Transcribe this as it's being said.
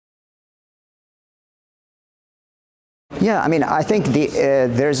Yeah, I mean, I think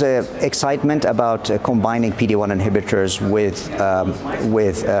there's excitement about combining PD-1 inhibitors with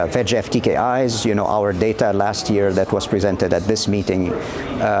VEGF TKIs. You know, our data last year that was presented at this meeting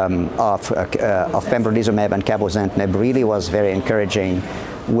of Pembrolizumab and Cabozantinib really was very encouraging,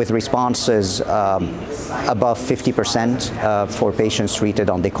 with responses above 50% for patients treated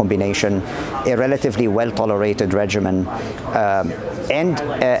on the combination, a relatively well-tolerated regimen, and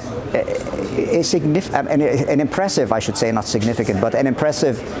an impressive, I should say, not significant, but an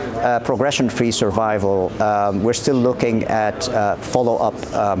impressive progression-free survival. We're still looking at follow-up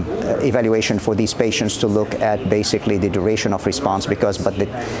evaluation for these patients to look at basically the duration of response, but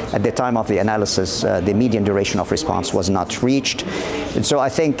at the time of the analysis, the median duration of response was not reached. And so I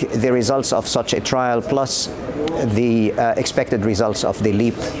think the results of such a trial, plus the expected results of the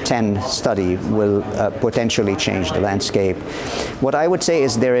LEAP-10 study, will potentially change the landscape. What I would say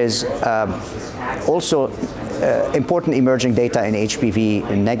is there is also important emerging data in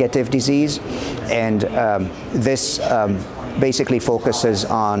HPV-negative disease, and this basically focuses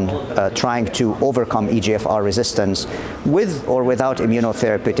on trying to overcome EGFR resistance with or without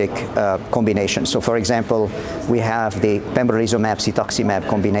immunotherapeutic combinations. So, for example, we have the Pembrolizumab Cetuximab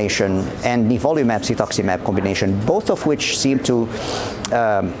combination and Nivolumab Cetuximab combination, both of which seem to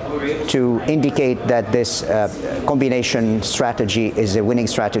indicate that this combination strategy is a winning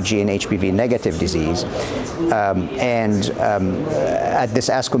strategy in HPV-negative disease. At this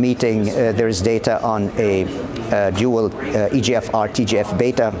ASCO meeting, there is data on a dual EGFR TGF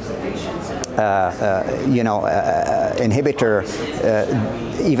beta inhibitor,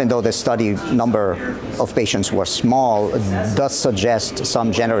 even though the study number of patients was small, does suggest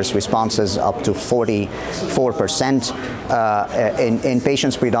some generous responses up to 44% in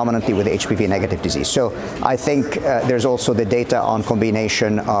patients predominantly with HPV-negative disease. So I think there's also the data on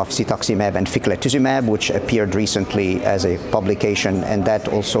combination of Cetuximab and Ficlatuzumab, which appeared recently as a publication, and that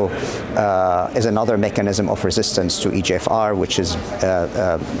also is another mechanism of resistance to EGFR, which is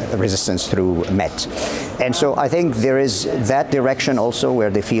resistance through MET. And so I think there is that direction also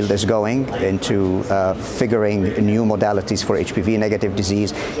where the field is going into figuring new modalities for HPV-negative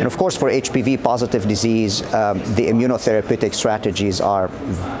disease. And of course, for HPV-positive disease, the immunotherapeutic strategies are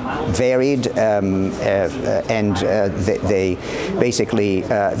varied, and they basically,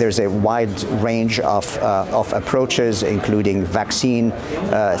 there's a wide range of approaches, including vaccine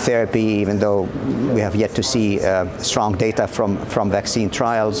therapy, even though we have yet to see strong data from vaccine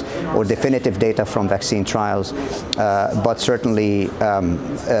trials or definitive data from vaccine trials, but certainly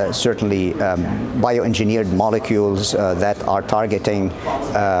bioengineered molecules that are targeting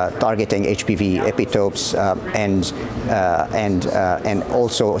HPV epitopes and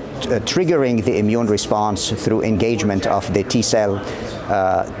also triggering the immune response through engagement of the T cell,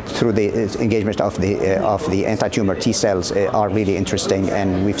 through the engagement of the anti-tumor T cells are really interesting,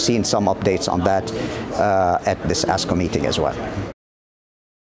 and we've seen some updates on that at this ASCO meeting as well.